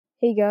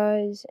Hey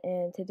guys,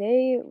 and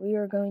today we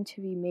are going to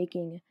be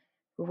making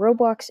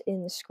Roblox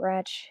in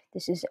Scratch.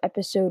 This is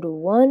episode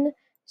 1,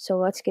 so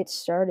let's get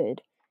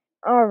started.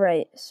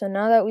 Alright, so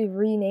now that we've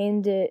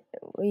renamed it,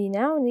 we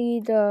now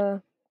need,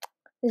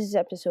 this is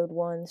episode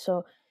 1,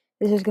 so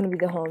this is going to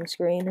be the home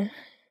screen.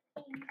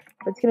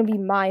 It's going to be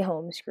my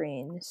home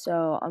screen,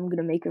 so I'm going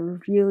to make a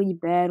really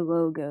bad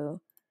logo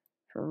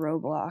for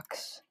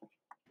Roblox.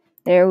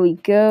 There we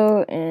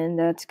go, and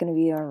that's going to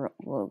be our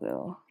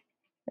logo.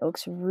 It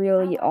looks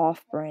really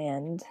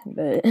off-brand,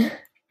 but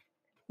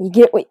you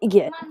get what you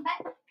get.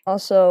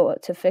 Also,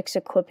 to fix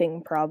a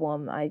clipping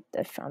problem, I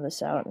found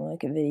this out in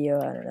like a video,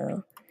 I don't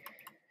know.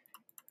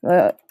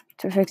 But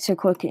to fix a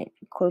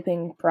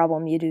clipping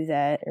problem, you do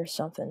that or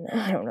something,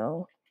 I don't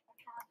know.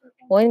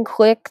 When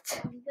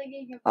clicked,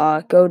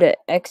 go to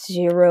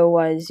X0,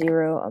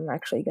 Y0. I'm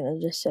actually gonna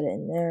just set it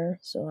in there,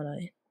 so when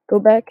I go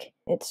back,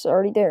 it's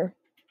already there.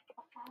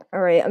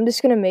 Alright, I'm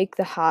just gonna make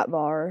the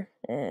hotbar.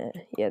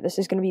 Yeah, this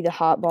is gonna be the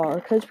hotbar,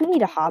 because we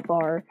need a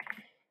hotbar.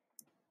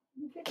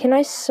 Can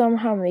I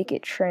somehow make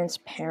it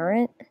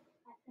transparent?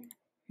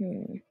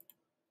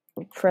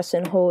 Press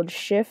and hold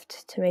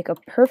shift to make a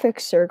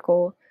perfect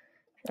circle.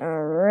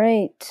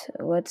 Alright,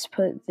 let's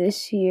put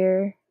this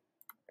here.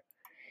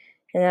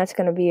 And that's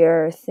gonna be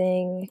our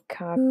thing.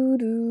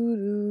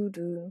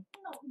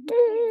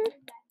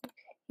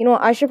 You know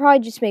what, I should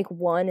probably just make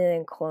one and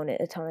then clone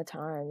it a ton of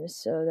times.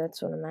 So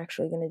that's what I'm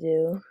actually gonna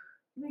do.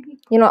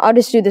 You know, I'll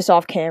just do this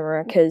off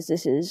camera, because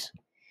this is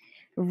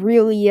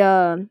really,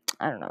 I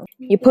don't know.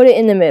 You put it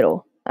in the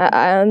middle.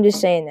 I'm just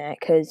saying that,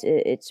 because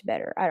it's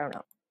better. I don't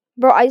know.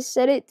 Bro, I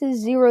set it to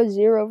 0,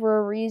 0 for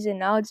a reason.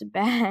 Now it's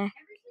back.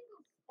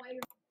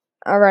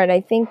 Alright, I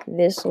think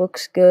this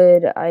looks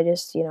good. I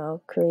just,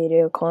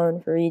 created a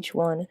clone for each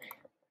one.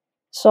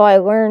 So I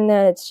learned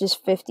that it's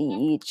just 50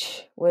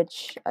 each,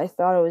 which I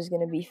thought it was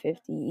going to be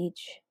 50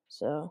 each.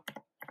 So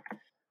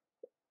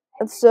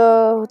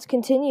let's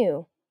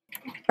continue.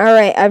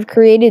 Alright, I've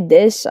created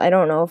this. I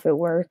don't know if it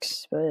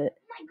works, but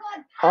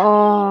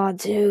oh,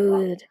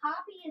 dude.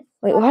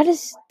 Wait, why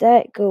does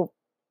that go?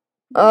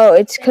 Oh,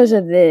 it's because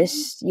of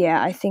this. Yeah,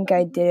 I think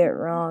I did it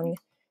wrong.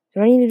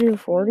 Do I need to do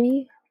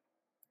 40?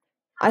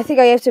 I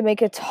think I have to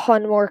make a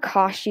ton more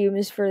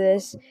costumes for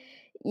this.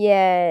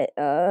 Yeah,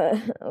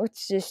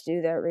 let's just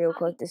do that real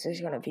quick. This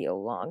is gonna be a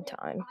long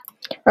time.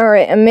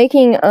 Alright, I'm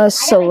making a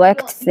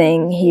select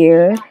thing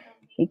here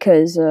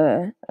because,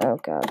 oh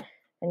god,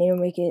 I need to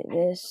make it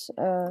this.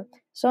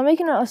 So I'm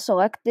making a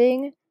select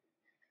thing.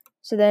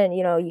 So then,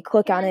 you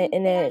click on it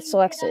and then it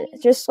selects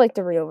it. Just like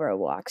the real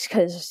Roblox,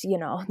 because,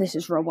 this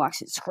is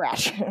Roblox In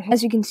Scratch.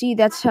 As you can see,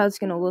 that's how it's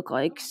gonna look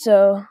like.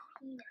 So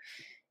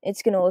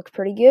it's gonna look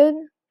pretty good.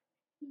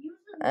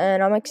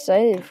 And I'm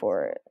excited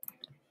for it.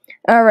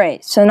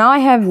 Alright, so now I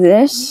have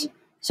this.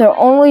 So it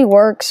only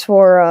works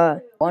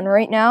for one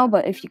right now,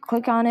 but if you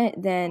click on it,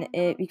 then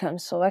it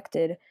becomes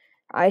selected.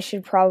 I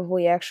should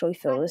probably actually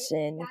fill this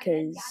in,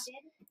 because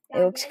it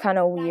looks kind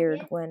of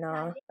weird when,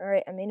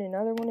 Alright, I made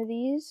another one of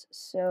these,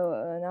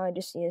 so now I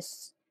just need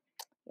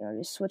to,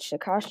 just switch the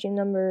costume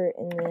number,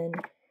 and then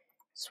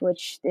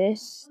switch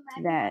this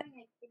to that.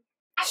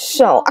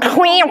 So,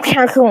 according to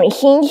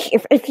calculations,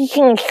 if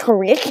everything is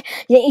correct,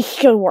 then it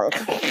should work.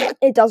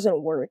 It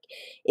doesn't work.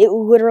 It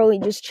literally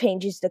just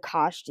changes the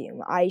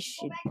costume. I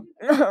should...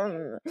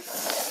 I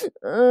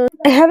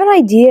have an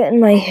idea in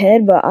my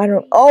head, but I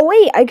don't... Oh,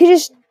 wait, I could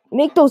just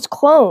make those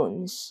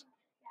clones.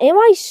 Am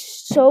I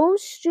so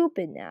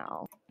stupid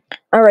now?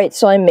 Alright,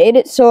 so I made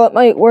it so it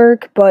might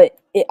work, but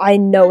I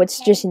know it's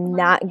just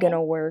not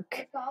gonna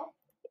work.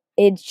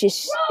 It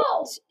just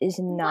is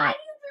not...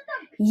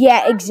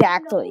 Yeah,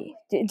 exactly.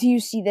 Do you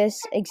see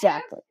this?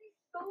 Exactly.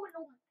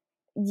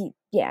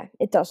 Yeah,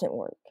 it doesn't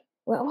work.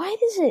 Well, why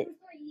does it...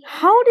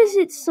 How does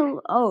it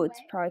so... Oh, it's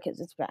probably because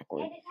it's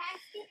backward.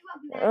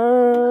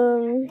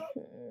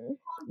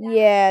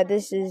 Yeah,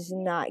 this is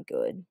not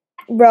good.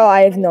 Bro,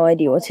 I have no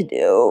idea what to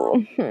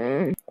do.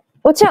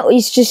 Let's at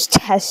least just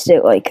test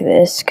it like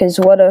this, because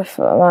what if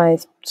my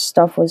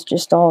stuff was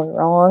just all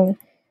wrong?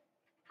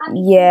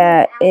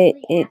 Yeah,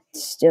 it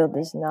still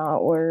does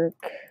not work.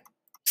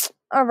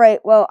 Alright,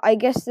 well, I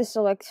guess the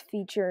select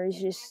feature is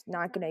just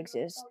not gonna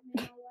exist.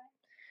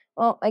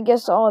 Well, I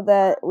guess all of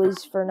that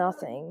was for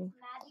nothing.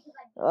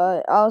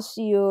 I'll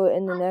see you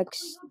in the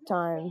next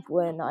time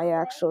when I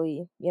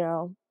actually,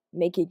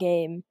 make a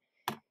game.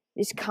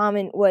 Just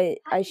comment what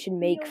I should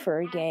make for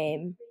a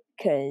game,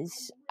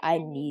 because I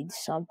need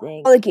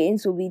something. All the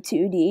games will be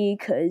 2D,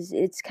 because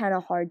it's kind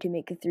of hard to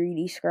make a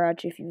 3D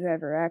Scratch if you've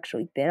ever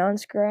actually been on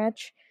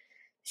Scratch.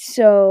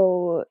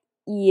 So,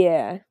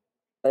 yeah.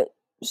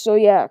 So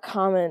yeah,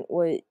 comment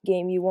what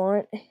game you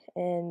want,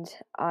 and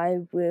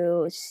I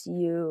will see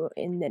you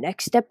in the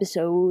next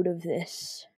episode of this.